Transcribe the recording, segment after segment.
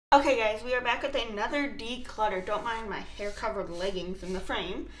Okay guys, we are back with another declutter. Don't mind my hair covered leggings in the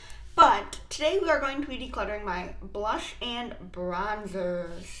frame. But today we are going to be decluttering my blush and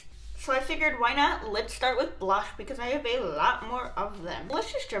bronzers. So I figured why not? Let's start with blush because I have a lot more of them.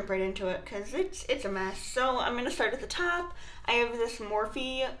 Let's just jump right into it because it's a mess. So I'm going to start at the top. I have this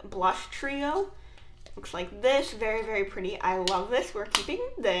Morphe blush trio. Looks like this, very, very pretty. I love this. We're keeping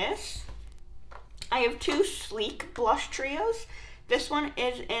this. I have two sleek blush trios. This one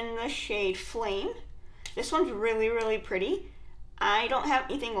is in the shade Flame. This one's really, really pretty. I don't have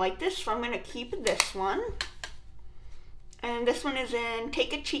anything like this, so I'm going to keep this one. And this one is in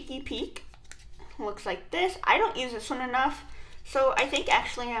Take a Cheeky Peek. Looks like this. I don't use this one enough, so I think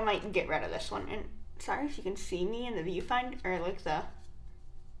actually I might get rid of this one. And sorry if you can see me in the viewfinder, or like the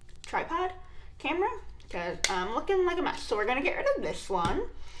tripod camera, because I'm looking like a mess. So we're going to get rid of this one.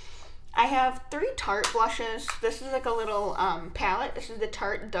 I have three Tarte blushes. This is like a little palette. This is the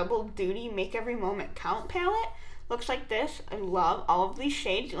Tarte Double Duty Make Every Moment Count palette. Looks like this. I love all of these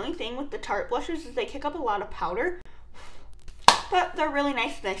shades. The only thing with the Tarte blushes is they kick up a lot of powder, but they're really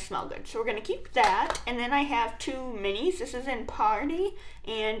nice and they smell good. So we're going to keep that. And then I have two minis. This is in Party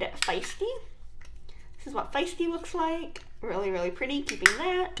and Feisty. This is what Feisty looks like. Really, really pretty. Keeping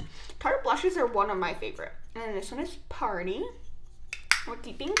that. Tarte blushes are one of my favorite. And this one is Party. We're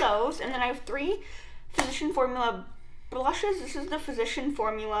keeping those. And then I have three Physician Formula blushes. This is the Physician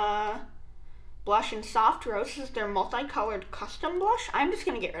Formula Blush in Soft Rose. This is their multicolored custom blush. I'm just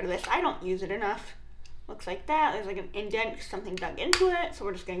going to get rid of this. I don't use it enough. Looks like that. There's like an indent because something dug into it. So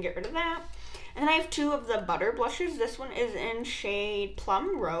we're just going to get rid of that. And then I have two of the Butter blushes. This one is in shade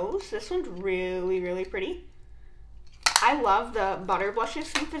Plum Rose. This one's really, really pretty. I love the Butter blushes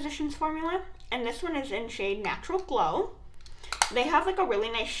from Physicians Formula. And this one is in shade Natural Glow. They have like a really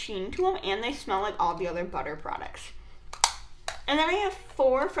nice sheen to them, and they smell like all the other Butter products. And then I have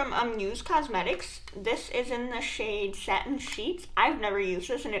four from Muse Cosmetics. This is in the shade Satin Sheets. I've never used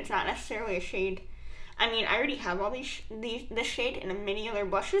this, and it's not necessarily a shade. I mean, I already have all this shade in many other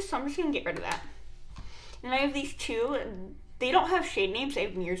blushes, so I'm just going to get rid of that. And I have these two. They don't have shade names. They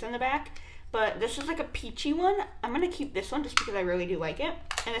have mirrors on the back. But this is like a peachy one. I'm going to keep this one just because I really do like it.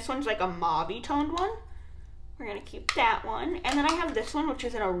 And this one's like a mauve-y toned one. We're going to keep that one. And then I have this one, which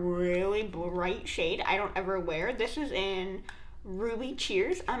is in a really bright shade I don't ever wear. This is in Ruby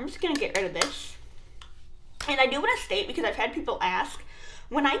Cheers. I'm just going to get rid of this. And I do want to state, because I've had people ask,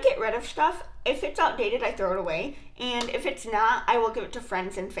 when I get rid of stuff, if it's outdated, I throw it away. And if it's not, I will give it to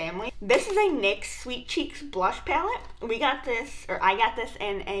friends and family. This is a NYX Sweet Cheeks blush palette. We got this, or I got this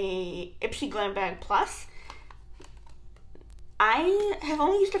in a Ipsy Glam Bag Plus. I have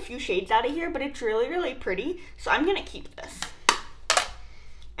only used a few shades out of here, but it's really, really pretty. So I'm going to keep this.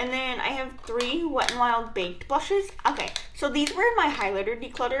 And then I have three Wet n Wild Baked blushes. Okay, so these were in my highlighter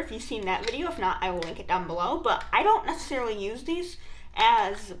declutter if you've seen that video. If not, I will link it down below. But I don't necessarily use these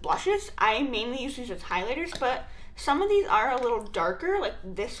as blushes. I mainly use these as highlighters, but some of these are a little darker, like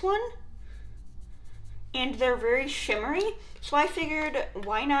this one. And they're very shimmery. So I figured,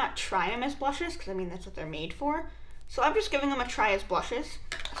 why not try them as blushes? Because, I mean, that's what they're made for. So I'm just giving them a try as blushes.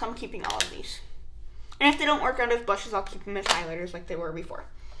 So I'm keeping all of these. And if they don't work out as blushes, I'll keep them as highlighters like they were before.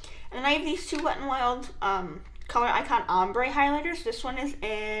 And then I have these two Wet n Wild Color Icon Ombre highlighters. This one is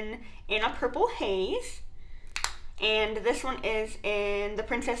in a Purple Haze. And this one is in the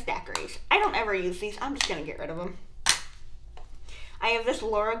Princess Daiquiris. I don't ever use these. I'm just going to get rid of them. I have this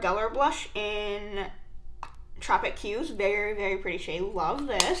Laura Geller blush in Tropic Hues. Very, very pretty shade. Love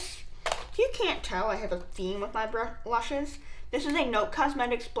this. If you can't tell, I have a theme with my blushes. This is a Note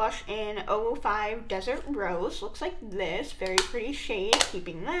Cosmetics blush in 005 Desert Rose. Looks like this. Very pretty shade.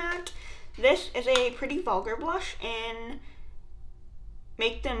 Keeping that. This is a pretty vulgar blush in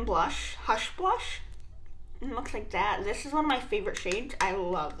Make Them Blush Hush Blush. It looks like that. This is one of my favorite shades. I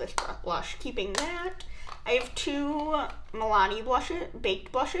love this blush. Keeping that. I have two Milani blushes,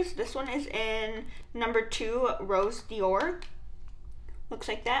 baked blushes. This one is in number 2 Rose Dior. Looks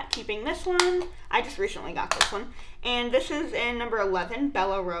like that. Keeping this one. I just recently got this one. And this is in number 11,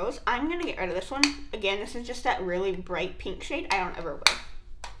 Bella Rose. I'm going to get rid of this one. Again, this is just that really bright pink shade I don't ever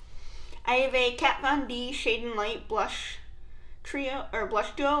wear. I have a Kat Von D Shade and Light blush trio, or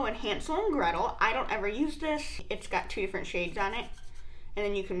blush duo in Hansel and Gretel. I don't ever use this. It's got two different shades on it. And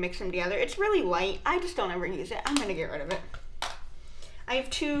then you can mix them together. It's really light. I just don't ever use it. I'm going to get rid of it. I have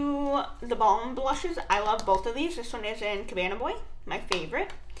two The Balm blushes. I love both of these. This one is in Cabana Boy, my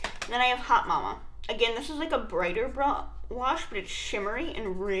favorite. And then I have Hot Mama. Again, this is like a brighter blush, but it's shimmery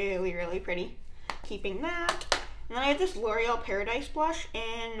and really, really pretty. Keeping that. And then I have this L'Oreal Paradise blush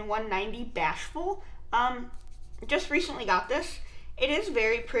in 190 Bashful. Just recently got this. It is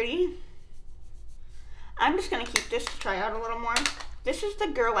very pretty. I'm just going to keep this to try out a little more. This is the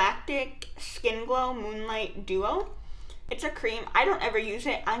Galactic Skin Glow Moonlight Duo. It's a cream. I don't ever use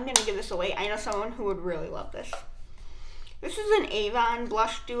it. I'm going to give this away. I know someone who would really love this. This is an Avon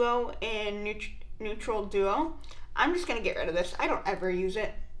Blush Duo in Neutral Duo. I'm just going to get rid of this. I don't ever use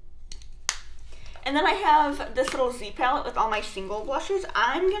it. And then I have this little Z palette with all my single blushes.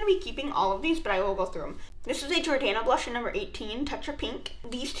 I'm going to be keeping all of these, but I will go through them. This is a Jordana blush in number 18, Touch of Pink.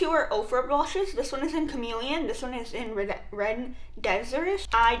 These two are Ofra blushes. This one is in Chameleon. This one is in Red Desert.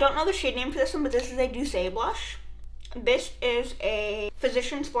 I don't know the shade name for this one, but this is a Douce blush. This is a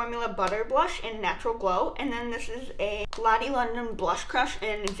Physicians Formula Butter Blush in Natural Glow. And then this is a Lottie London Blush Crush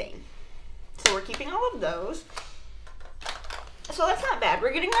in Zane. So we're keeping all of those. So that's not bad.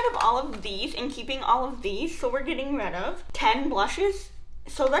 We're getting rid of all of these and keeping all of these. So we're getting rid of 10 blushes.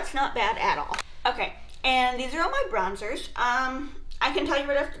 So that's not bad at all. Okay, and these are all my bronzers. I can tell you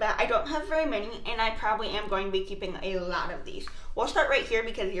right off the bat, I don't have very many, and I probably am going to be keeping a lot of these. We'll start right here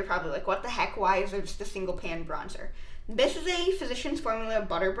because you're probably like, what the heck, why is there just a single pan bronzer? This is a Physicians Formula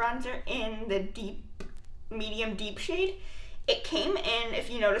Butter Bronzer in the medium deep shade. It came in,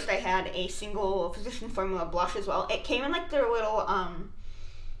 if you noticed, I had a single Physicians Formula blush as well. It came in like their little,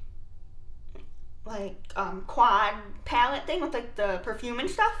 quad palette thing with like the perfume and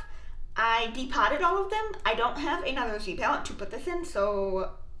stuff. I depotted all of them. I don't have another Z palette to put this in,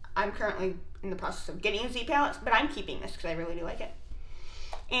 so I'm currently in the process of getting a Z palette, but I'm keeping this because I really do like it.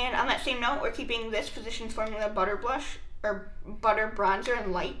 And on that same note, we're keeping this Physicians Formula Butter Blush, or Butter Bronzer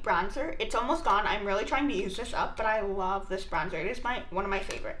and Light Bronzer. It's almost gone. I'm really trying to use this up, but I love this bronzer. It is one of my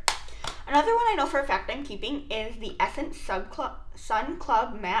favorite. Another one I know for a fact I'm keeping is the Essence Sun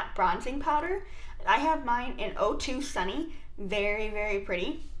Club Matte Bronzing Powder. I have mine in 02 Sunny. Very, very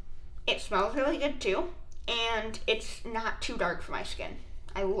pretty. It smells really good too, and it's not too dark for my skin.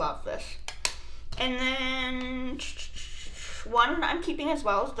 I love this. And then one I'm keeping as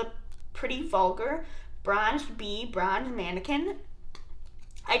well is the Pretty Vulgar Bronzed Bee Bronze Mannequin.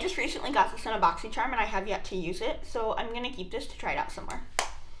 I just recently got this in a BoxyCharm and I have yet to use it, so I'm going to keep this to try it out somewhere.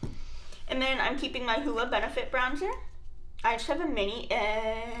 And then I'm keeping my Hoola Benefit Bronzer. I just have a mini,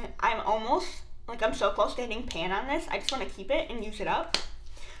 I'm so close to hitting pan on this. I just want to keep it and use it up.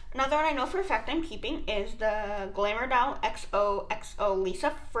 Another one I know for a fact I'm keeping is the Glamour Doll XOXO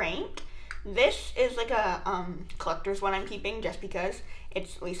Lisa Frank. This is like a collector's one I'm keeping just because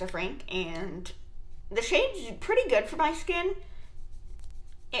it's Lisa Frank, and the shade's pretty good for my skin.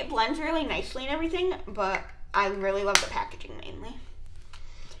 It blends really nicely and everything, but I really love the packaging mainly.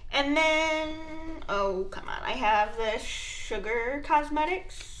 And then, oh come on, I have this Sugar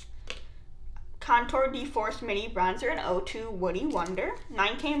Cosmetics Contour De-Force Mini Bronzer in 02 Woody Wonder.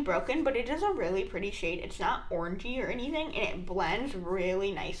 Mine came broken, but it is a really pretty shade. It's not orangey or anything, and it blends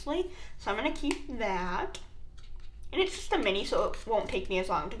really nicely. So I'm going to keep that. And it's just a mini, so it won't take me as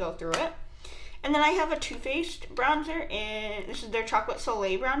long to go through it. And then I have a Too Faced bronzer, and this is their Chocolate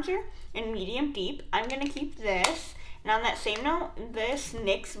Soleil bronzer in medium deep. I'm going to keep this. And on that same note, this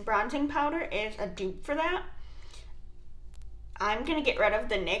NYX bronzing powder is a dupe for that. I'm going to get rid of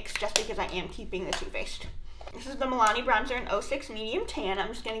the NYX just because I am keeping the Too Faced. This is the Milani bronzer in 06 medium tan. I'm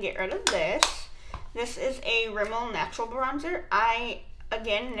just going to get rid of this. This is a Rimmel natural bronzer. I,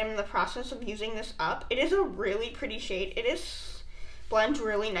 again, am in the process of using this up. It is a really pretty shade. It blends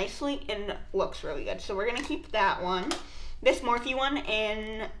really nicely and looks really good. So we're going to keep that one. This Morphe one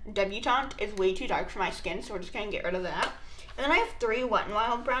in Debutante is way too dark for my skin, so we're just going to get rid of that. And then I have 3 Wet n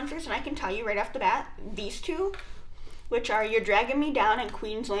Wild bronzers, and I can tell you right off the bat, these two, which are You're Dragging Me Down and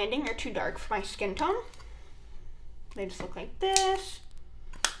Queen's Landing, are too dark for my skin tone. They just look like this.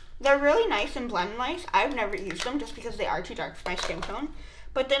 They're really nice and blend nice. I've never used them just because they are too dark for my skin tone.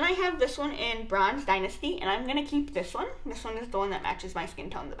 But then I have this one in Bronze Dynasty, and I'm going to keep this one. This one is the one that matches my skin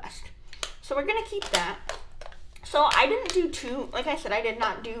tone the best. So we're going to keep that. So I didn't do like I said, I did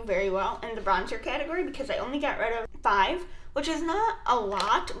not do very well in the bronzer category because I only got rid of 5, which is not a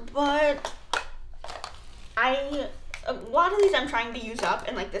lot, but a lot of these I'm trying to use up,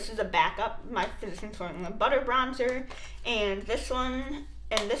 and like this is a backup, my Physicians Formula Butter Bronzer, and this one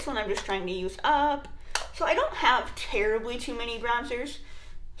I'm just trying to use up. So I don't have terribly too many bronzers,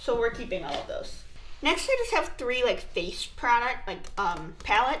 so we're keeping all of those. Next I just have 3 like face product,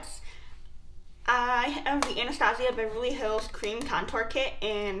 palettes. I have the Anastasia Beverly Hills Cream Contour Kit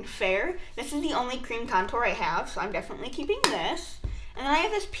in Fair. This is the only cream contour I have, so I'm definitely keeping this. And then I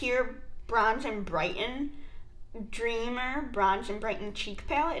have this Pure Bronze and Brighten Dreamer Bronze and Brighten Cheek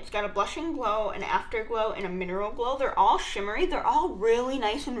Palette. It's got a blush and glow, an afterglow, and a mineral glow. They're all shimmery. They're all really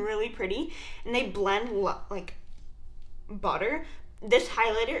nice and really pretty, and they blend like butter. This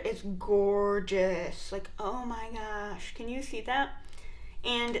highlighter is gorgeous. Like, oh my gosh, can you see that?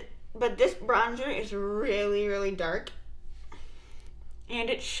 But this bronzer is really, really dark. And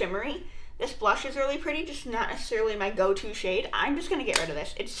it's shimmery. This blush is really pretty, just not necessarily my go-to shade. I'm just gonna get rid of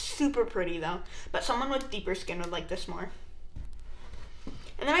this. It's super pretty though, but someone with deeper skin would like this more.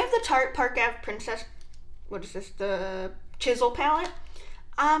 And then I have the Tarte Park Ave Princess, what is this, the Chisel palette.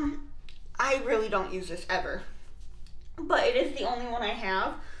 I really don't use this ever, but it is the only one I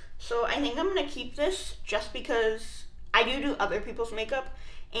have. So I think I'm gonna keep this just because I do other people's makeup.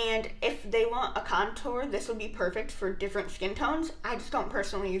 And if they want a contour, this would be perfect for different skin tones. I just don't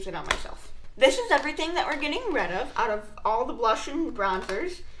personally use it on myself. This is everything that we're getting rid of out of all the blush and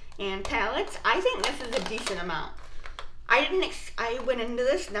bronzers and palettes. I think this is a decent amount. I went into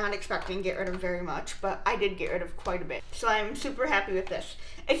this not expecting to get rid of very much, but I did get rid of quite a bit. So I'm super happy with this.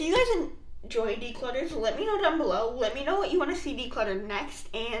 If you guys enjoy declutters, let me know down below. Let me know what you want to see decluttered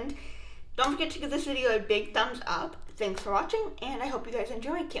next, and don't forget to give this video a big thumbs up. Thanks for watching, and I hope you guys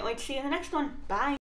enjoyed. Can't wait to see you in the next one. Bye!